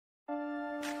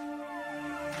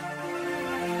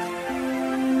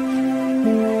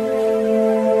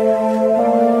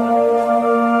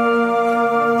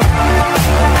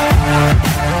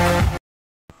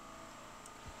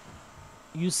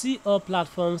see all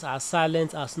platforms are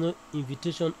silent as no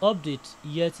invitation update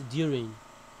yet during.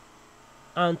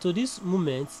 And to this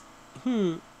moment,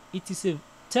 it is a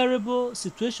terrible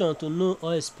situation to know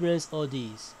or experience all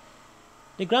this.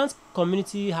 The grant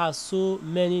community has so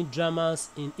many dramas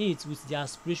in it with their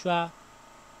spiritual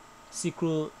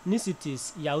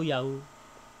synchronicities. Yahoo yahoo.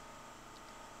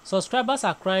 Subscribers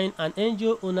are crying and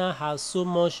NGO owner has so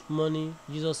much money.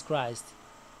 Jesus Christ.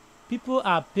 People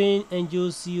are paying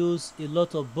NGO CEOs a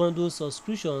lot of bundle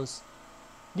subscriptions.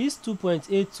 These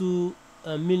 2.82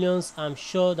 millions, I'm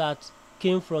sure that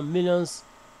came from millions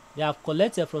they have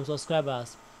collected from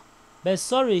subscribers. But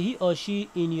sorry, he or she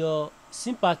in your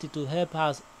sympathy to help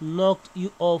has knocked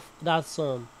you off that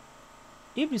sum.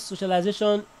 If the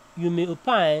socialization you may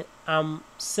opine I'm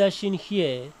searching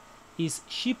here is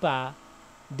cheaper,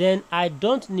 then I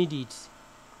don't need it.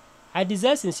 I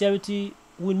desire sincerity.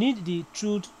 We need the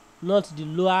truth, not the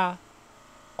lower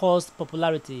cost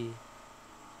popularity.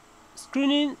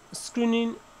 Screening,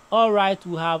 alright,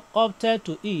 we have opted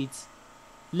to it.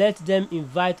 Let them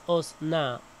invite us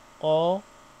now, or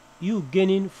you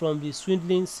gaining from the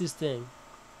swindling system.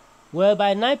 Well,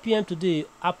 by 9 p.m. today,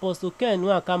 Apostle Ken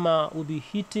Nwakama will be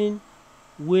hitting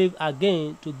wave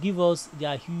again to give us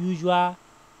their usual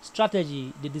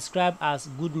strategy they describe as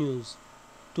good news,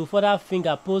 to further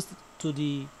finger post to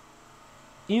the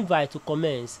invite to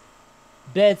commence.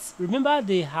 But remember,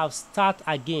 they have started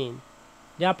again.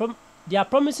 They are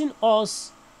promising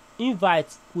us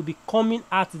invite will be coming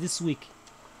out this week.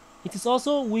 It is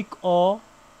always week or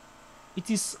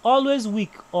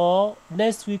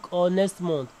next week or next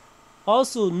month.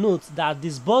 Also note that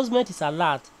disbursement is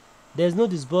allowed. There is no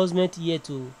disbursement yet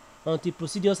until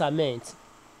procedures are met.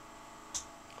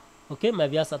 Okay, my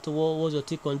viewers, what was your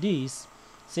take on this?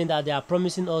 Saying that they are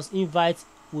promising us invite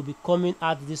will be coming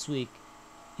out this week.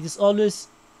 It is always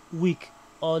week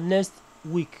or next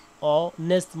week or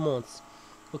next month.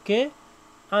 Okay,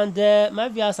 and my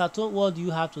viewers, what do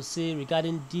you have to say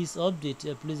regarding this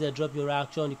update? Please drop your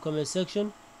reaction in the comment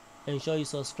section. Ensure you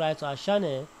subscribe to our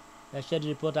channel and share the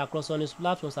report across all these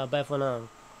platforms. And bye for now.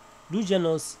 Do join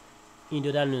us in the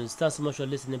other news. Thanks so much for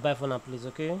listening. Bye for now, please.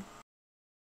 Okay.